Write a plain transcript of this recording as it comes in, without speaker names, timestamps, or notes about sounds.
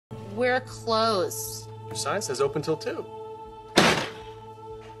We're closed. Your sign says open till 2.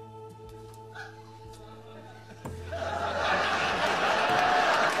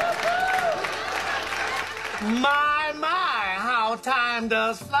 My, how time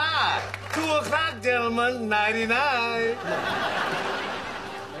does fly. 2 o'clock, gentlemen, 99.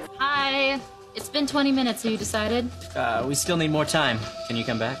 Hi. It's been 20 minutes. Have you decided? We still need more time. Can you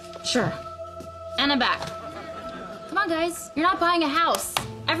come back? Sure. And I'm back. Come on, guys. You're not buying a house.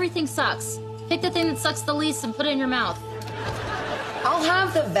 Everything sucks. Pick the thing that sucks the least and put it in your mouth. I'll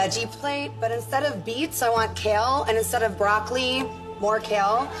have the veggie plate, but instead of beets, I want kale, and instead of broccoli, more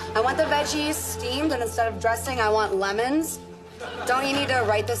kale. I want the veggies steamed, and instead of dressing, I want lemons. Don't you need to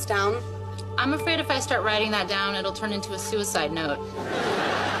write this down? I'm afraid if I start writing that down, it'll turn into a suicide note.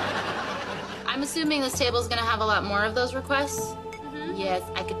 I'm assuming this table's gonna have a lot more of those requests? Mm-hmm. Yes,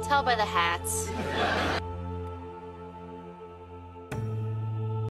 I could tell by the hats.